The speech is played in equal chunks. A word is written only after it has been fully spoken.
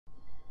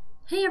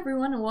Hey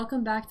everyone, and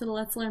welcome back to the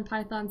Let's Learn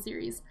Python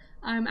series.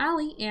 I'm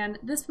Allie, and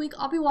this week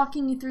I'll be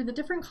walking you through the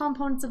different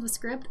components of the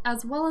script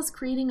as well as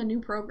creating a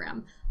new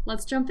program.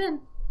 Let's jump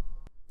in!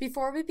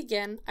 Before we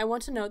begin, I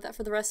want to note that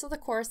for the rest of the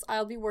course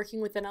I'll be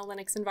working within a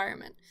Linux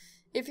environment.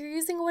 If you're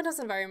using a Windows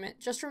environment,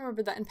 just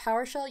remember that in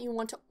PowerShell you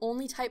want to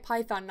only type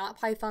Python, not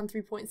Python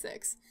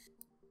 3.6.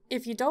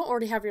 If you don't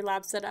already have your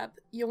lab set up,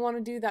 you'll want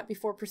to do that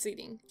before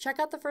proceeding. Check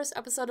out the first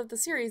episode of the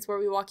series where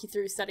we walk you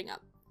through setting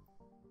up.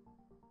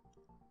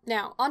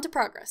 Now, on to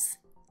progress.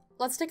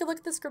 Let's take a look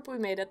at the script we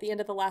made at the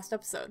end of the last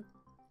episode.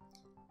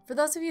 For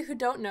those of you who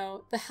don't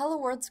know, the Hello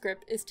World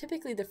script is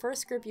typically the first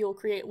script you will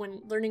create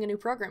when learning a new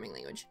programming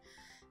language.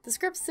 The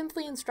script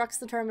simply instructs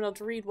the terminal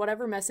to read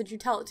whatever message you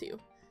tell it to.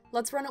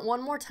 Let's run it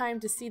one more time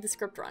to see the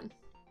script run.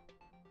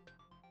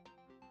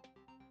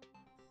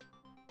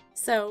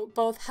 So,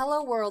 both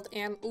Hello World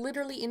and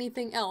literally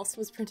anything else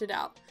was printed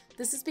out.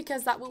 This is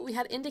because that's what we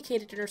had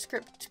indicated in our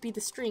script to be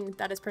the string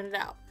that is printed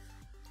out.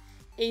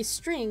 A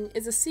string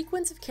is a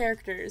sequence of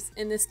characters,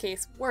 in this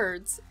case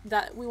words,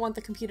 that we want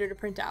the computer to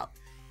print out.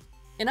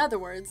 In other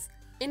words,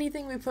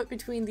 anything we put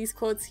between these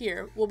quotes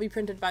here will be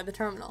printed by the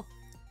terminal.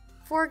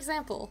 For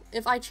example,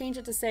 if I change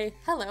it to say,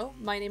 "Hello,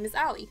 my name is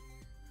Allie,"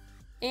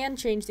 and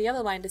change the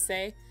other line to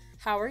say,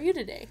 "How are you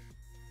today?"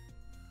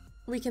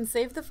 We can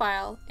save the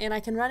file, and I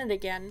can run it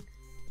again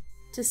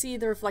to see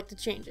the reflected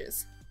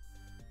changes.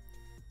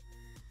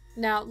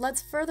 Now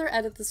let's further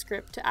edit the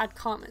script to add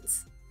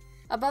comments.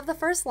 Above the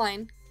first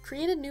line,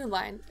 create a new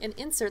line and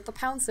insert the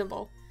pound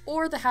symbol,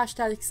 or the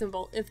hashtag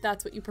symbol if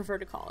that's what you prefer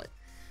to call it.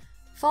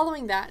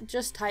 Following that,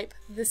 just type,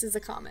 "This is a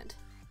comment."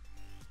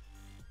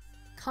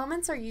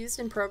 Comments are used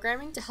in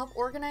programming to help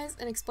organize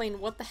and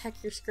explain what the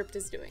heck your script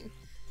is doing.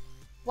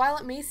 While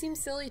it may seem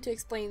silly to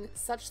explain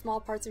such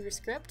small parts of your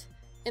script,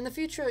 in the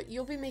future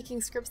you'll be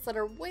making scripts that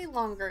are way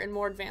longer and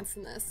more advanced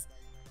than this.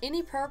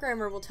 Any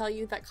programmer will tell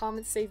you that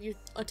comments save you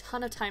a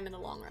ton of time in the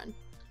long run.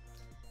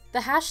 The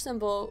hash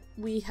symbol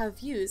we have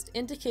used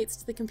indicates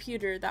to the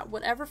computer that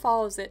whatever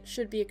follows it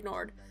should be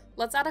ignored.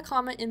 Let's add a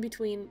comment in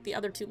between the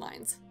other two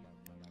lines.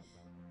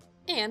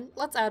 And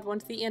let's add one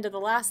to the end of the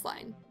last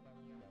line.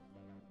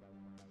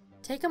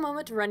 Take a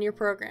moment to run your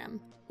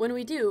program. When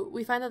we do,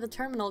 we find that the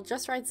terminal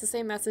just writes the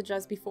same message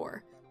as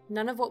before.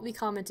 None of what we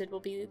commented will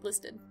be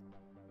listed.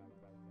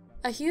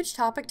 A huge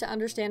topic to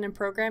understand in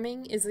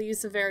programming is the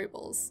use of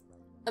variables.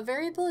 A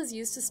variable is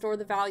used to store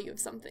the value of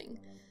something.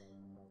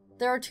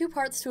 There are two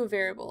parts to a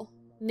variable,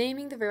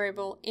 naming the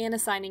variable and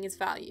assigning its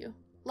value.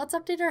 Let's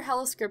update our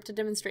Hello script to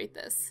demonstrate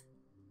this.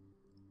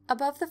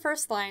 Above the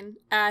first line,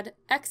 add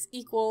x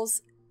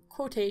equals,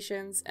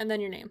 quotations, and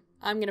then your name.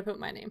 I'm going to put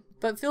my name,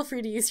 but feel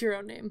free to use your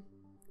own name.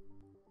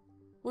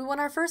 We want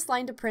our first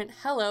line to print,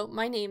 "Hello,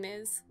 my name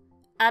is,"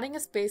 adding a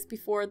space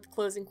before the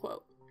closing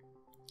quote.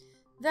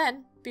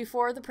 Then,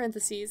 before the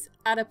parentheses,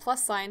 add a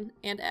plus sign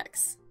and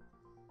x.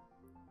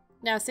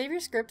 Now save your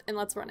script and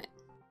let's run it.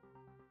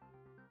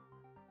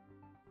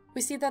 We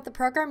see that the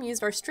program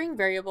used our string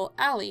variable,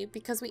 Allie,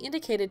 because we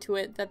indicated to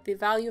it that the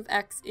value of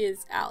x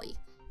is Allie.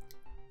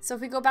 So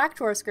if we go back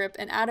to our script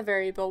and add a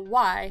variable,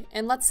 y,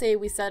 and let's say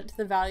we set it to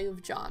the value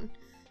of John,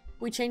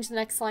 we change the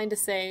next line to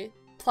say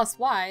plus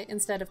y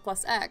instead of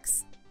plus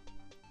x,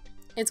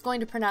 it's going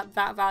to print out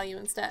that value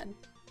instead.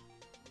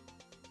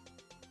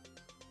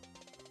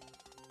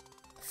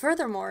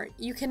 Furthermore,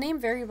 you can name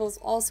variables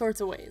all sorts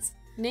of ways.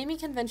 Naming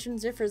convention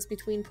differs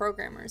between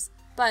programmers,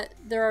 but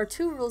there are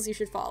two rules you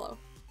should follow.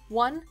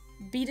 1.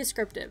 Be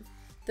descriptive.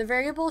 The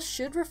variable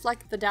should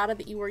reflect the data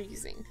that you are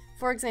using.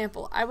 For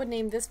example, I would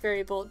name this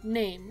variable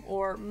name,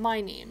 or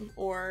my name,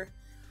 or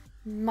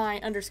my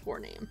underscore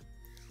name.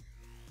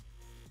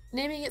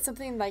 Naming it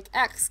something like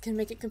X can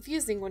make it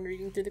confusing when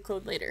reading through the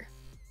code later.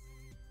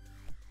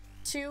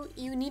 2.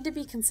 You need to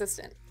be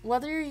consistent.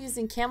 Whether you're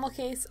using camel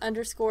case,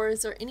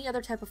 underscores, or any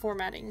other type of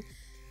formatting,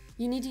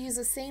 you need to use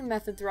the same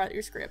method throughout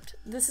your script.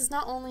 This is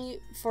not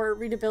only for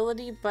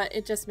readability, but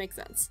it just makes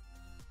sense.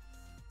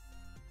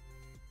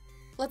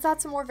 Let's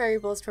add some more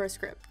variables to our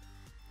script.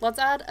 Let's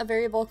add a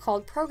variable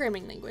called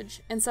programming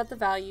language and set the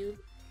value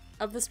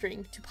of the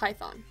string to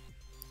Python.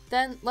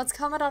 Then let's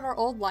comment on our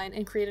old line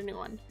and create a new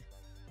one.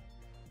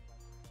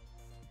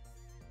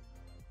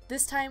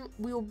 This time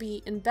we will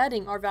be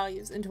embedding our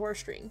values into our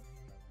string.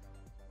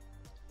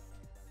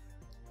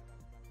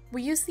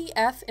 We use the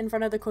F in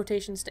front of the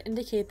quotations to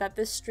indicate that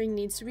this string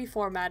needs to be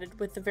formatted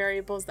with the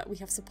variables that we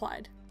have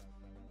supplied.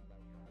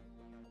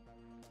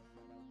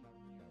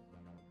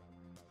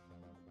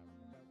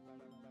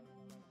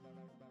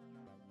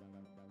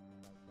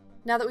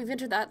 Now that we've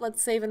entered that, let's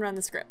save and run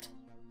the script.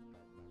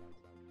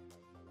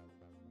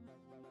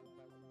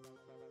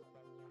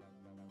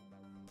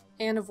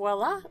 And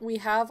voila, we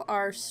have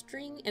our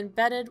string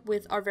embedded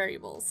with our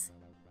variables.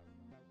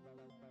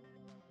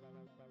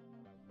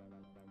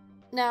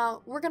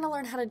 Now, we're going to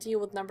learn how to deal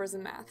with numbers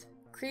in math.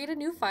 Create a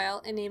new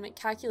file and name it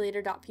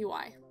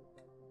calculator.py.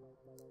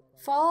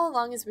 Follow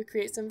along as we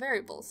create some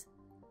variables.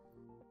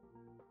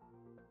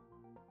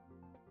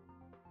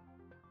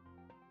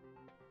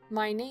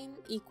 my name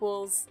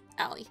equals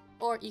Allie,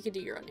 or you could do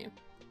your own name.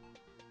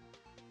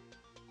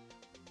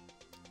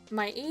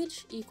 my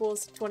age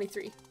equals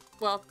 23.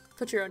 Well,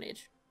 put your own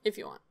age, if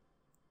you want.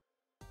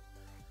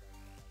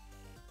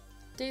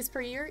 Days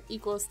per year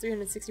equals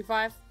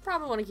 365.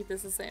 Probably want to keep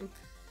this the same.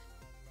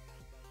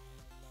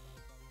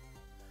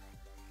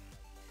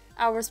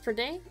 Hours per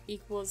day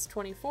equals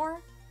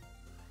 24.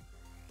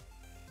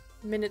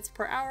 Minutes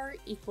per hour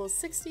equals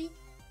 60.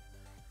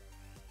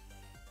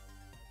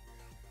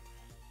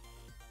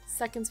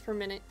 Seconds per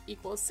minute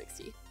equals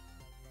 60.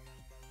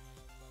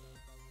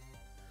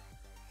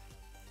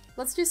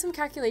 Let's do some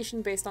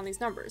calculation based on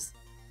these numbers.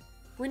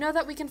 We know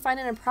that we can find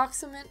an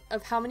approximate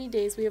of how many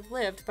days we have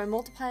lived by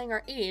multiplying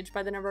our age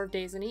by the number of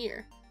days in a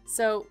year.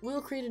 So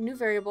we'll create a new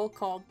variable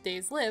called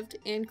days lived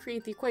and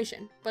create the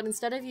equation, but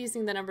instead of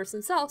using the numbers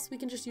themselves, we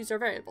can just use our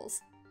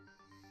variables.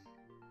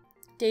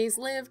 Days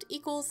lived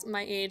equals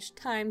my age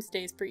times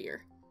days per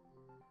year.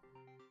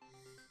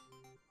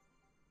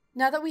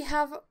 Now that we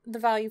have the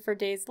value for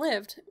days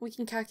lived, we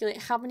can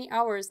calculate how many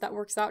hours that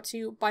works out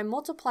to by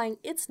multiplying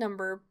its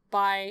number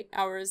by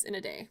hours in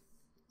a day.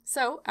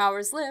 So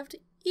hours lived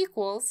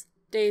equals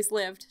days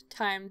lived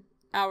times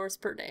hours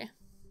per day.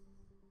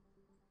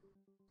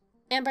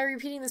 And by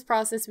repeating this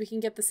process, we can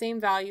get the same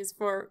values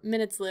for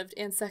minutes lived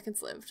and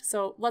seconds lived.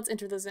 So let's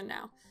enter those in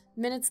now.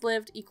 Minutes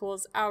lived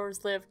equals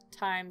hours lived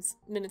times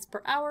minutes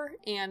per hour,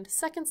 and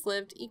seconds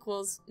lived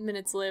equals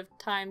minutes lived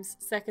times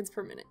seconds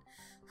per minute.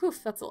 Whew,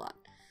 that's a lot.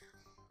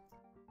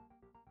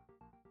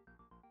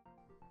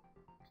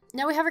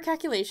 Now we have our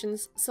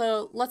calculations,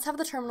 so let's have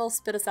the terminal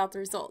spit us out the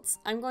results.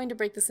 I'm going to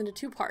break this into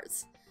two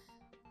parts.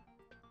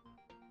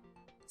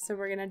 So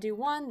we're gonna do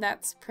one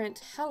that's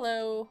print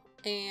hello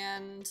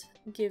and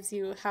gives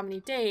you how many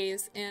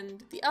days,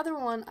 and the other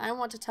one I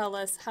want to tell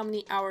us how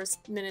many hours,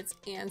 minutes,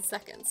 and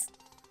seconds.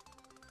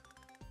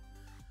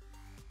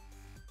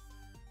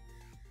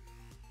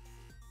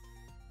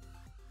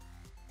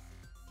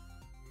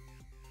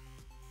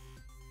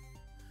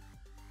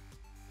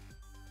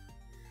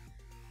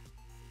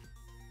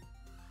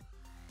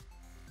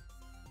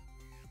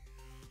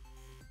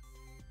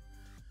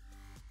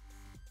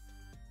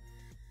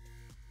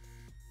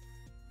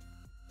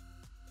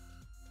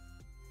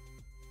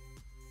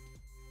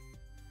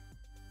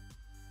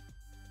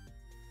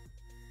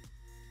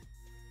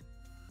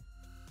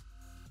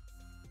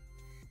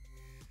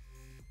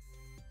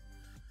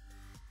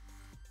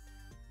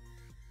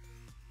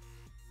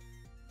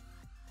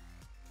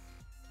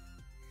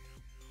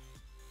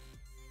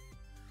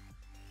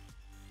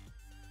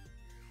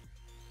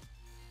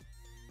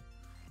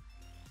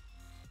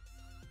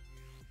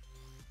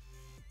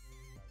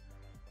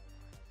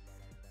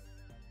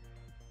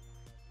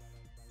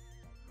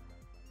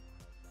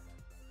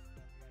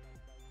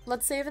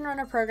 Let's save and run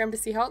our program to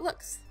see how it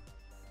looks.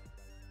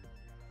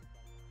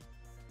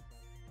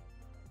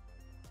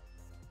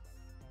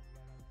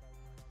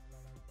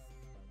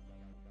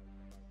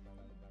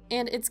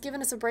 And it's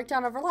given us a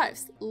breakdown of our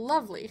lives.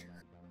 Lovely.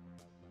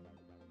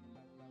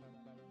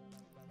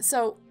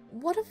 So,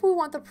 what if we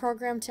want the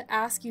program to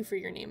ask you for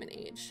your name and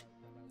age?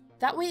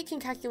 That way it can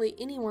calculate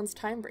anyone's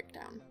time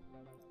breakdown.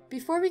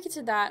 Before we get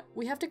to that,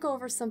 we have to go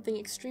over something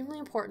extremely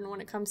important when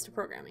it comes to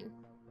programming.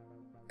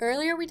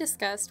 Earlier we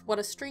discussed what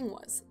a string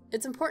was.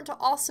 It's important to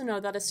also know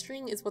that a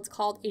string is what's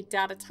called a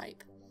data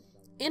type.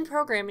 In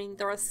programming,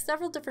 there are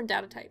several different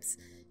data types.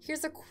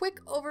 Here's a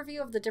quick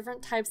overview of the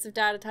different types of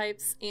data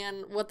types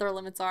and what their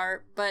limits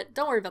are, but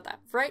don't worry about that.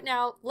 For right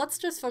now, let's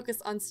just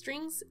focus on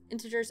strings,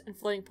 integers, and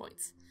floating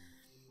points.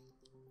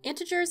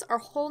 Integers are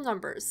whole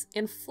numbers,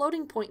 and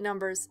floating point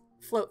numbers,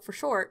 float for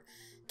short,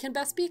 can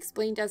best be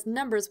explained as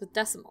numbers with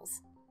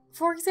decimals.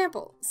 For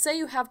example, say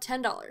you have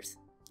 $10.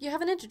 You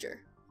have an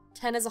integer.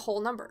 10 is a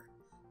whole number.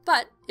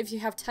 But if you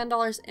have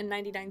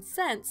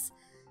 $10.99,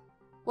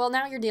 well,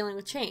 now you're dealing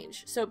with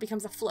change, so it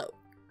becomes a float.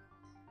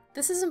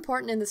 This is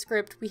important in the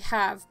script we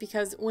have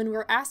because when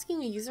we're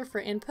asking a user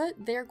for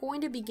input, they're going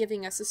to be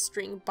giving us a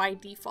string by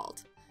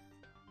default.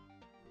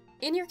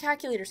 In your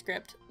calculator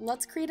script,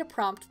 let's create a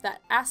prompt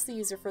that asks the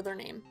user for their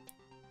name.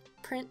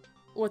 Print,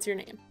 what's your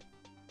name?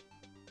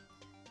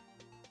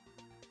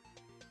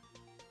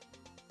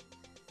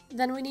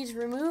 Then we need to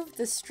remove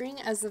the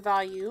string as the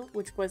value,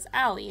 which was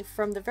Ali,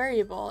 from the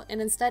variable and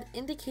instead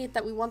indicate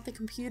that we want the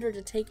computer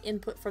to take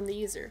input from the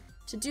user.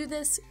 To do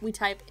this, we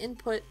type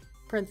input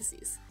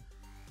parentheses.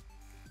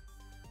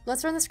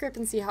 Let's run the script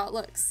and see how it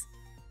looks.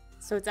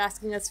 So it's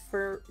asking us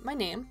for my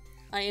name,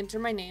 I enter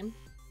my name,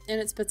 and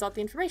it spits out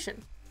the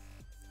information.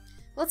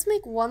 Let's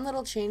make one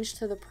little change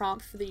to the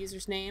prompt for the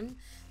user's name.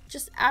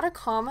 Just add a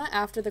comma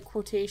after the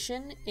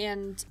quotation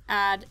and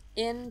add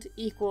end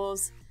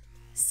equals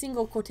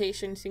single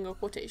quotation, single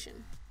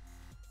quotation.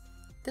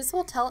 This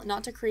will tell it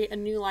not to create a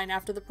new line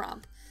after the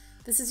prompt.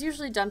 This is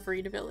usually done for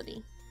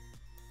readability.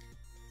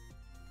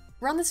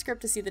 Run the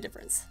script to see the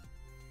difference.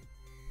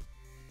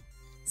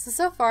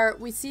 So far,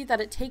 we see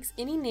that it takes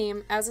any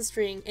name as a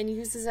string and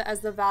uses it as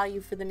the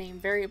value for the name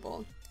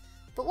variable.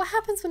 But what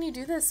happens when you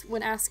do this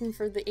when asking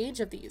for the age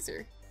of the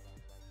user?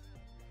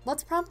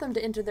 Let's prompt them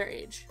to enter their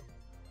age.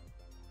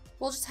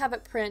 We'll just have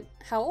it print,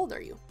 how old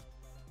are you?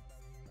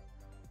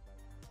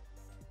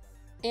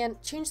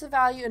 and change the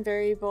value and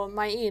variable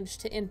myAge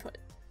to input.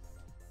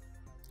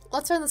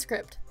 Let's run the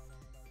script.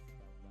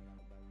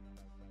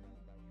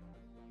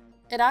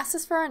 It asks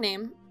us for our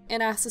name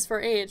and asks us for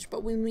our age,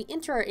 but when we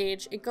enter our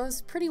age, it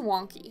goes pretty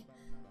wonky.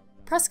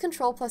 Press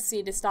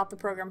Ctrl+C to stop the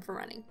program from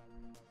running.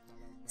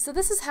 So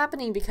this is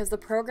happening because the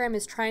program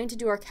is trying to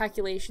do our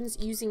calculations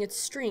using a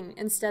string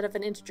instead of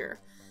an integer.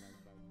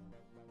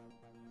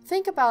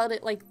 Think about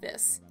it like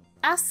this.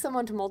 Ask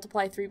someone to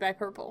multiply 3 by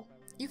purple.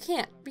 You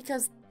can't,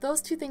 because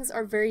those two things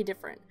are very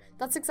different.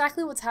 That's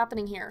exactly what's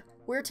happening here.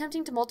 We're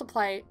attempting to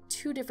multiply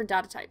 2 different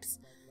data types,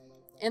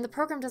 and the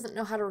program doesn't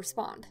know how to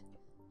respond.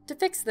 To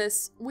fix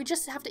this, we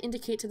just have to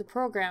indicate to the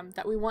program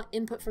that we want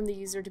input from the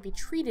user to be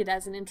treated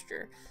as an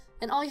integer,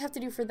 and all you have to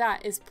do for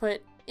that is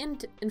put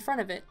int in front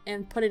of it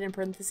and put it in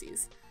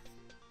parentheses.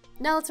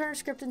 Now let's run our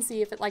script and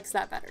see if it likes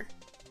that better.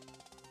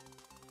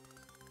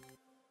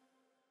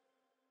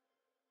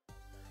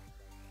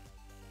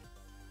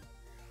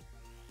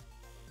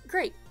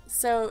 Great,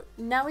 so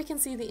now we can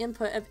see the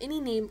input of any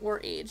name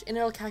or age, and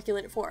it'll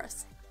calculate it for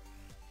us.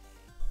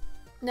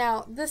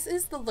 Now, this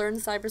is the Learn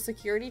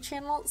CyberSecurity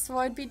channel, so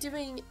I'd be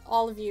doing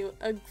all of you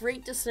a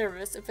great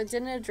disservice if it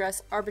didn't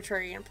address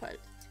arbitrary input.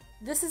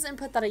 This is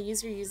input that a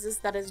user uses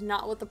that is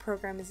not what the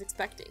program is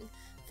expecting.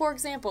 For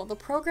example, the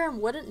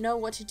program wouldn't know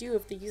what to do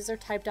if the user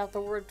typed out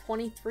the word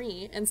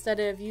 23 instead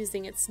of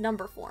using its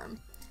number form.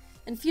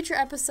 In future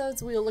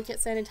episodes, we will look at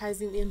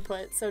sanitizing the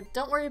input, so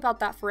don't worry about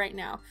that for right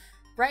now.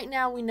 Right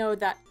now, we know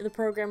that the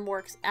program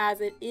works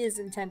as it is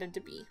intended to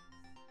be.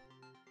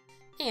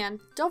 And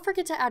don't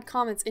forget to add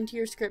comments into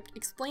your script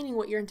explaining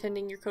what you're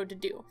intending your code to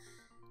do.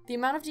 The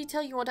amount of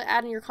detail you want to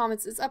add in your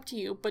comments is up to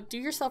you, but do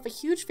yourself a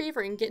huge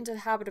favor and get into the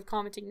habit of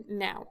commenting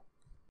now.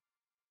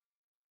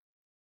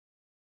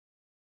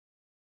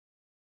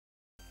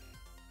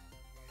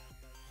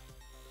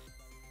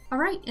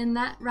 Alright, and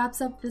that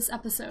wraps up this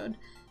episode.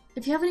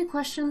 If you have any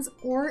questions,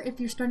 or if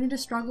you're starting to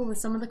struggle with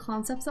some of the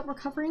concepts that we're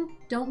covering,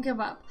 don't give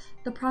up.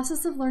 The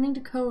process of learning to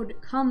code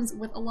comes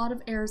with a lot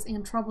of errors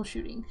and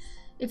troubleshooting.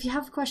 If you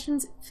have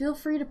questions, feel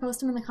free to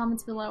post them in the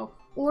comments below,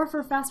 or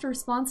for faster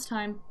response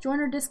time, join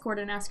our Discord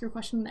and ask your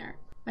question there.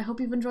 I hope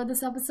you've enjoyed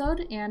this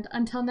episode, and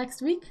until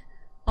next week,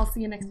 I'll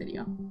see you next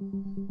video.